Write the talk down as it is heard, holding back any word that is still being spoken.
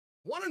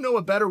Want to know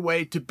a better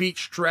way to beat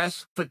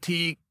stress,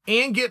 fatigue,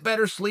 and get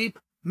better sleep?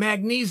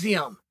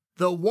 Magnesium.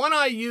 The one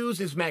I use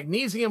is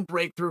Magnesium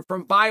Breakthrough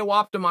from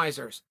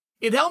BioOptimizers.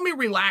 It helped me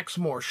relax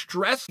more,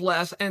 stress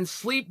less, and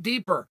sleep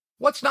deeper.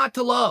 What's not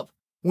to love?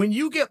 When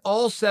you get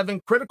all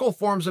 7 critical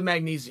forms of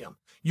magnesium,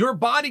 your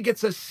body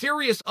gets a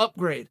serious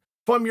upgrade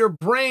from your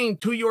brain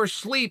to your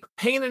sleep,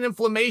 pain and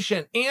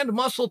inflammation, and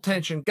muscle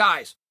tension.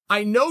 Guys,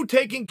 I know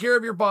taking care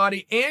of your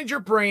body and your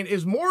brain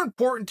is more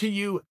important to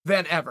you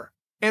than ever.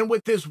 And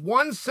with this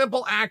one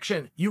simple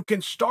action, you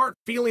can start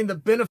feeling the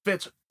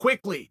benefits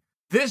quickly.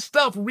 This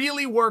stuff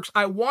really works.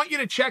 I want you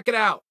to check it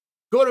out.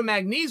 Go to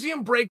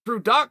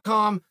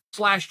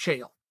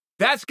magnesiumbreakthrough.com/Chael.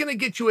 That's going to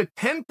get you a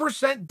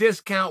 10%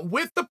 discount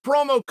with the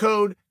promo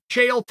code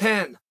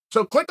Chael10.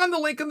 So click on the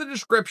link in the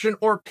description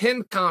or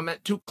pinned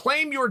comment to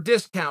claim your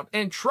discount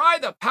and try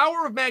the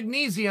power of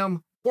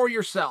magnesium for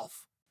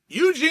yourself.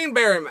 Eugene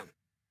Berryman,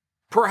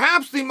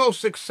 perhaps the most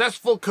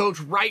successful coach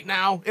right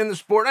now in the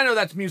sport. I know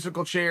that's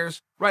musical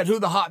chairs, right? Who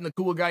the hot and the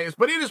cool guy is,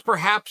 but it is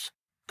perhaps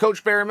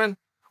Coach Berryman,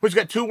 who's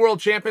got 2 world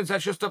champions.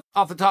 That's just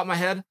off the top of my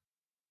head.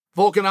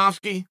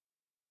 Volkanovski,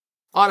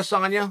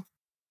 Adesanya.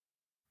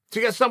 So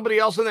you got somebody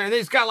else in there, and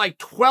he's got like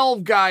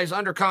 12 guys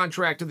under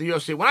contract to the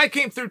UFC. When I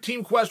came through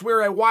Team Quest, we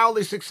were a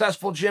wildly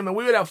successful gym, and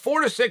we would have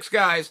 4 to 6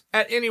 guys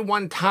at any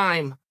one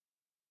time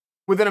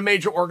within a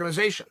major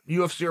organization,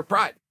 UFC or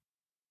Pride.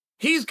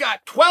 He's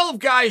got 12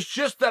 guys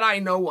just that I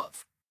know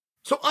of.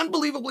 So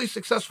unbelievably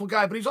successful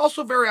guy, but he's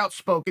also very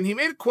outspoken. He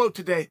made a quote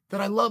today that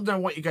I loved, and I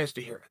want you guys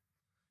to hear it.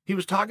 He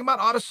was talking about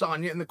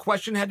Adesanya, and the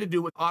question had to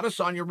do with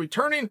Adesanya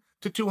returning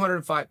to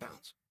 205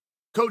 pounds.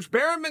 Coach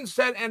Berryman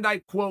said, and I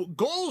quote,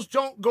 "Goals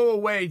don't go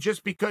away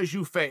just because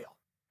you fail."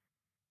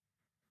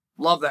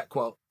 Love that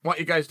quote. Want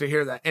you guys to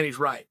hear that. And he's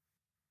right.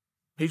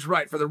 He's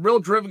right. For the real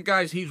driven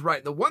guys, he's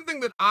right. The one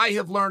thing that I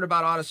have learned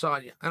about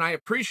Adesanya, and I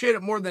appreciate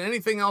it more than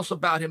anything else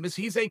about him, is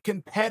he's a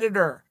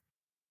competitor.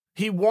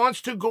 He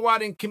wants to go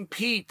out and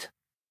compete.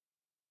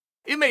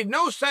 It made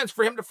no sense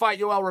for him to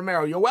fight Yoel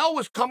Romero. Yoel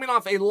was coming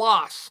off a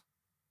loss.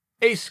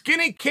 A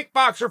skinny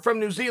kickboxer from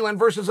New Zealand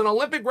versus an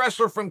Olympic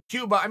wrestler from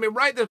Cuba. I mean,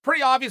 right, it's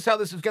pretty obvious how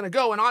this is going to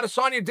go, and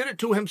Adesanya did it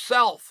to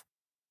himself.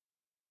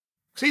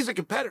 Because he's a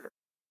competitor.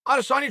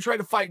 Adesanya tried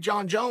to fight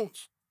Jon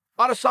Jones.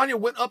 Adesanya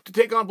went up to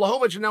take on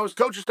Blachowicz, and now his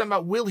coach is talking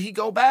about, will he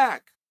go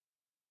back?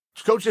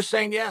 His coach is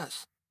saying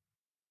yes.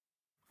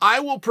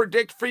 I will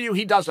predict for you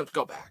he doesn't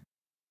go back.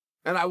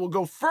 And I will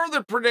go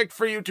further predict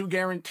for you to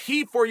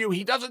guarantee for you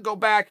he doesn't go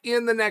back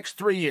in the next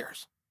 3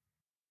 years.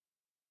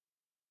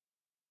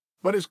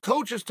 But his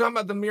coach is talking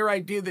about the mere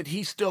idea that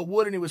he still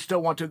would and he would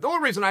still want to. The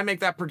only reason I make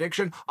that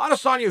prediction,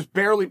 Adesanya is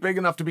barely big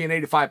enough to be an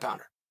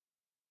 85-pounder.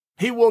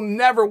 He will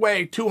never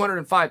weigh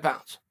 205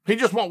 pounds. He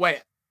just won't weigh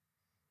it.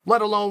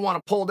 Let alone want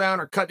to pull down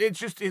or cut. It's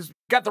just, he's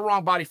got the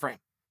wrong body frame.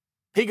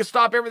 He can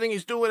stop everything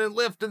he's doing and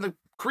lift and the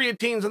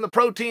creatines and the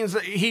proteins.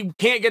 He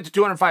can't get to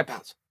 205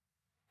 pounds.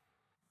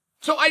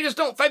 So I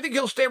think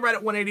he'll stay right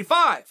at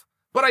 185.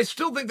 But I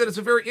still think that it's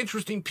a very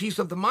interesting piece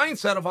of the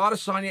mindset of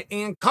Adesanya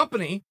and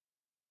company,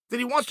 that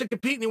he wants to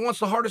compete and he wants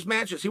the hardest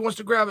matches. He wants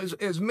to grab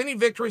as many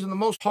victories and the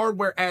most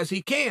hardware as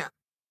he can.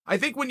 I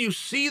think when you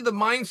see the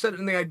mindset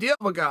and the idea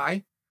of a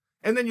guy,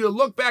 and then you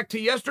look back to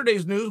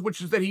yesterday's news, which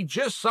is that he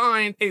just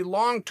signed a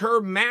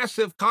long-term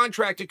massive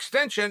contract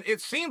extension, it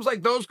seems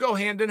like those go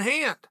hand in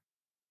hand.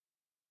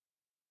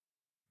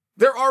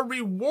 There are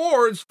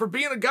rewards for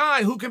being a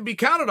guy who can be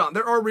counted on.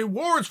 There are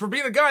rewards for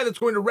being a guy that's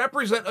going to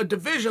represent a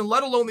division,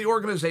 let alone the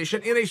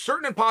organization, in a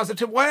certain and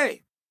positive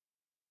way.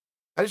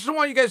 I just don't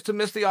want you guys to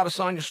miss the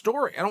Adesanya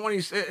story. I don't want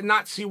you to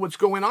not see what's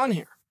going on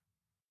here.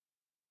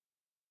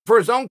 For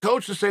his own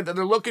coach to say that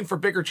they're looking for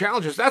bigger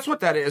challenges, that's what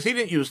that is. He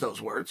didn't use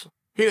those words.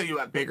 He didn't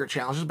use bigger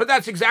challenges, but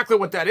that's exactly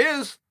what that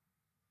is.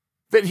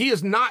 That he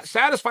is not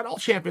satisfied. All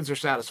champions are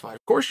satisfied.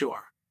 Of course you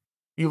are.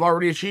 You've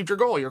already achieved your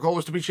goal. Your goal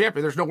is to be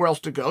champion. There's nowhere else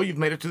to go. You've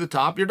made it to the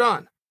top. You're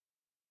done.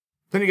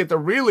 Then you get the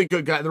really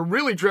good guy, the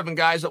really driven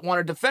guys that want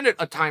to defend it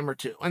a time or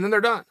two, and then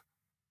they're done.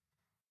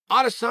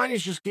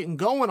 Adesanya's just getting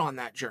going on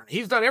that journey.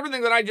 He's done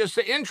everything that I just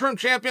said. Interim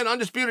champion,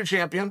 undisputed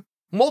champion,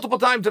 multiple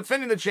times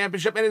defending the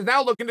championship, and is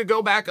now looking to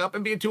go back up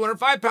and be a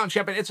 205-pound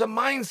champion. It's a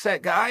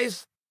mindset,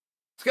 guys.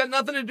 It's got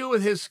nothing to do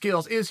with his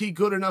skills. Is he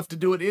good enough to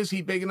do it? Is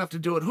he big enough to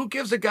do it? Who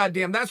gives a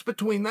goddamn? That's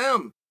between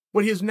them.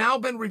 What has now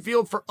been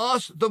revealed for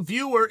us, the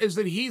viewer, is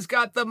that he's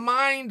got the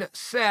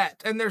mindset,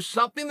 and there's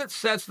something that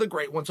sets the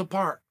great ones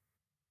apart.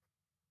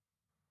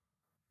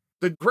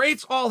 The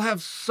greats all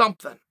have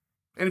something.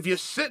 And if you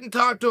sit and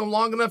talk to him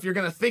long enough, you're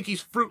going to think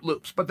he's Fruit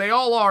Loops. But they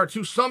all are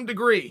to some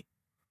degree.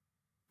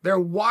 They're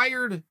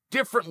wired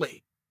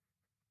differently.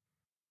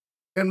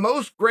 And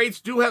most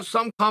greats do have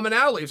some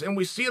commonalities. And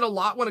we see it a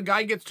lot when a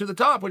guy gets to the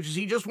top, which is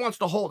he just wants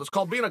to hold. It's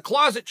called being a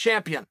closet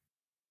champion.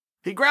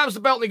 He grabs the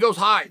belt and he goes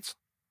hides.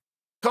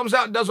 Comes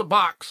out and doesn't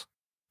box.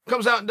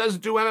 Comes out and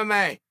doesn't do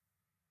MMA.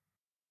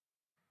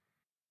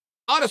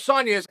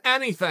 Adesanya is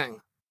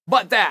anything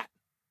but that.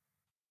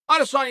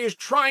 Adesanya is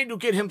trying to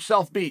get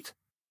himself beat.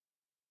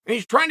 And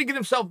he's trying to get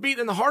himself beat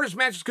in the hardest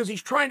matches because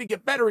he's trying to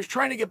get better. He's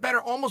trying to get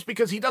better almost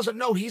because he doesn't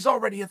know he's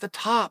already at the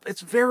top. It's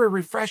very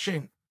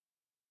refreshing.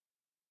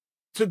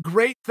 It's a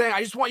great thing.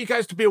 I just want you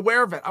guys to be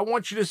aware of it. I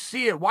want you to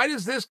see it. Why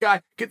does this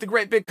guy get the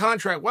great big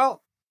contract?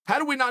 Well, how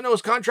do we not know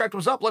his contract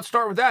was up? Let's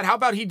start with that. How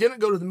about he didn't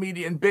go to the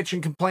media and bitch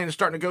and complain and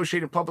start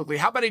negotiating publicly?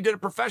 How about he did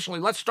it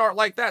professionally? Let's start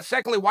like that.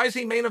 Secondly, why is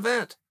he main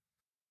event?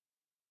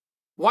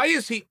 Why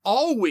is he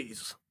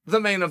always the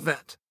main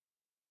event?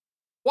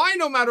 Why,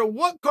 no matter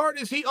what card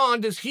is he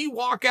on, does he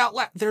walk out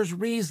last? There's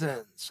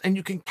reasons, and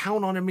you can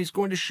count on him. He's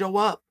going to show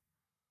up.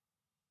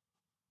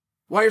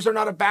 Why is there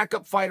not a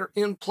backup fighter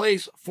in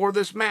place for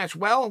this match?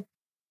 Well,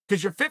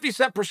 because you're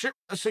 50%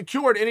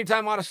 secured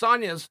anytime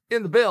Adesanya's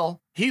in the bill.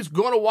 He's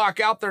going to walk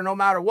out there no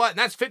matter what, and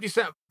that's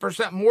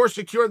 50% more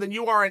secure than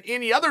you are in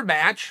any other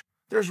match.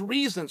 There's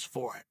reasons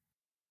for it.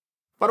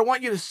 But I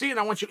want you to see it.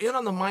 I want you in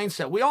on the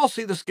mindset. We all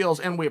see the skills,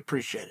 and we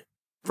appreciate it.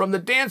 From the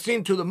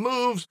dancing to the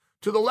moves,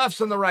 to the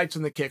lefts and the rights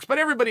and the kicks. But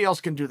everybody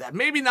else can do that.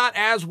 Maybe not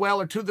as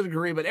well or to the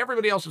degree, but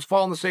everybody else is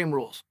following the same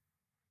rules.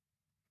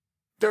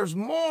 There's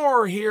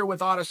more here with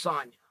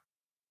Adesanya.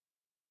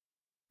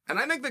 And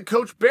I think that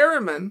Coach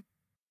Berryman,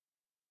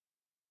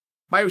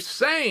 by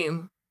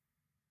saying,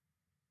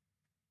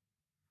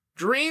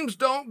 dreams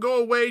don't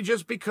go away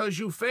just because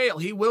you fail.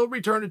 He will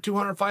return to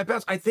 205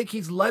 pounds. I think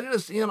he's letting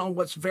us in on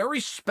what's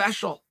very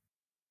special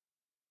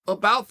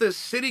about this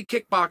city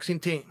kickboxing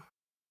team.